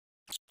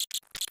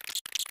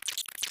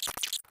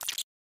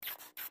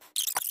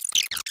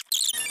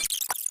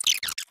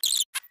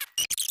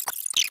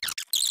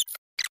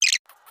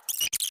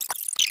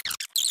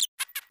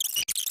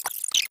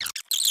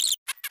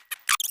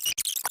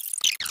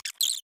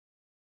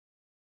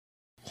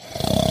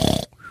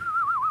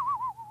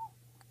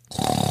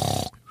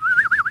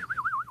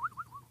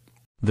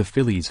The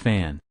Phillies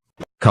fan.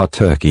 Car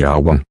Turkey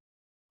R1.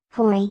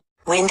 Hoi.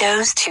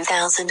 Windows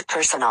 2000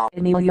 Personal.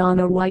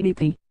 Emiliano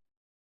ITV.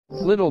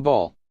 Little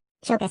ball.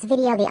 Show this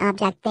video the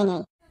object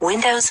thingy.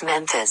 Windows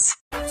Memphis.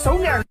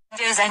 Sonar.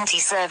 Windows NT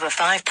Server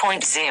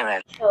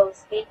 5.0.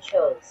 Chose.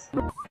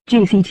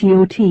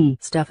 JCTOT.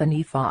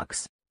 Stephanie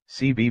Fox.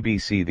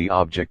 CBBC the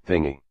object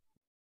thingy.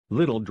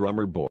 Little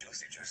drummer boy.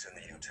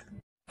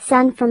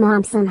 Son from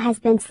Omsom has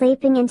been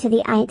sleeping into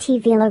the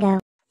ITV logo.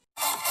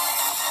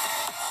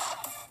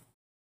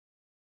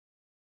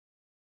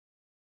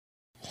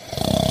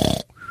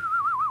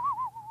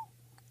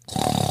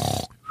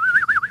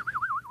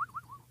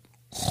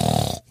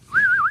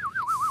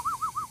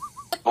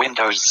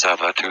 Windows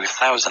Server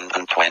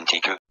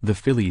 2022. The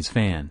Phillies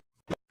fan.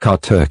 Car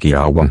Turkey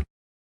R1.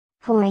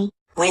 Hoi.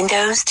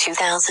 Windows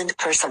 2000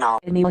 Personal.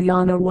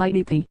 Emiliano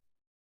ITV.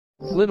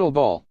 Little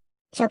ball.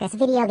 Show this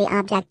video the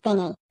object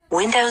thingy.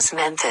 Windows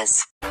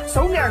Memphis.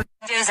 Sonar.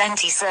 Windows NT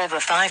Server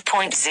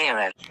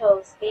 5.0.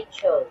 Chose.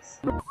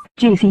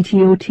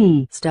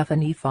 JCTOT.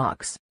 Stephanie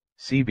Fox.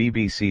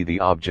 CBBC the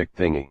object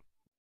thingy.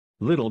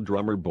 Little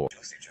drummer boy.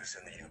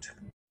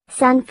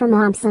 Son from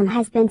Omsom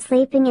has been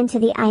sleeping into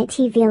the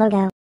ITV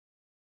logo.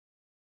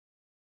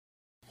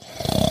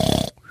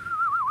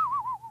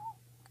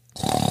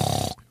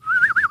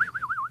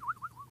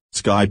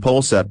 Sky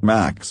Polsat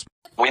Max.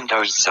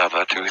 Windows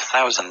Server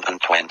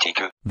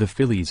 2022. The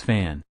Phillies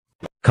fan.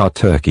 Car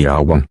Turkey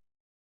R1.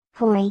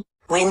 Hoi.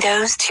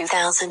 Windows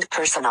 2000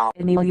 Personal.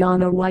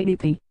 Emiliano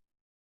ITV.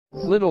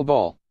 Little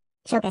ball.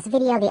 Show this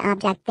video the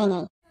object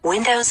thingy.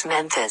 Windows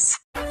Memphis.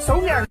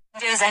 Sonar.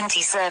 Windows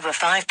NT Server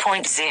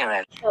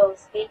 5.0.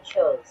 Chose.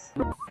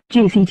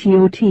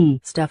 JCTOT.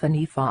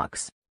 Stephanie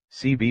Fox.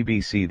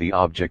 CBBC the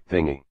object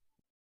thingy.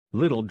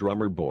 Little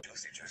drummer boy.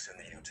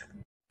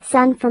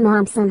 Son from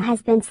Omsom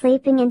has been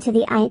sleeping into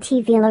the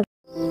ITV logo.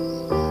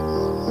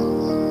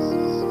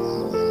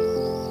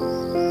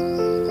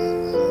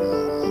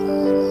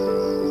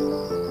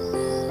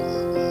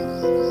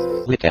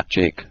 Little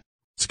Jake.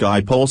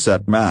 Sky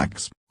Polsat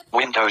Max.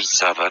 Windows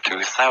Server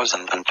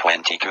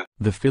 2022.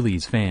 The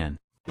Phillies fan.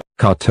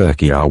 Car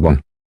Turkey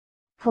R1.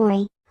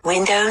 Hoi.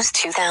 Windows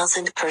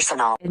 2000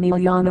 Personal.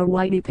 Emiliano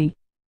ITV.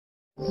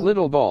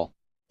 Little ball.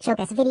 Show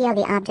this video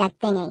the object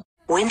thingy.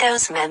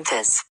 Windows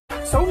Memphis.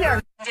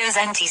 Sonar. Windows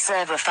NT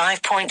Server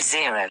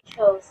 5.0.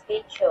 Chose.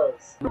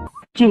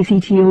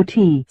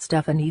 JCTOT.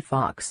 Stephanie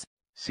Fox.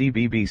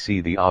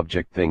 CBBC the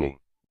object thingy.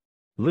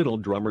 Little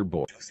drummer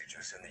boy.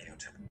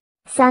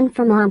 Son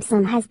from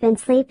Omsom has been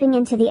sleeping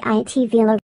into the ITV logo.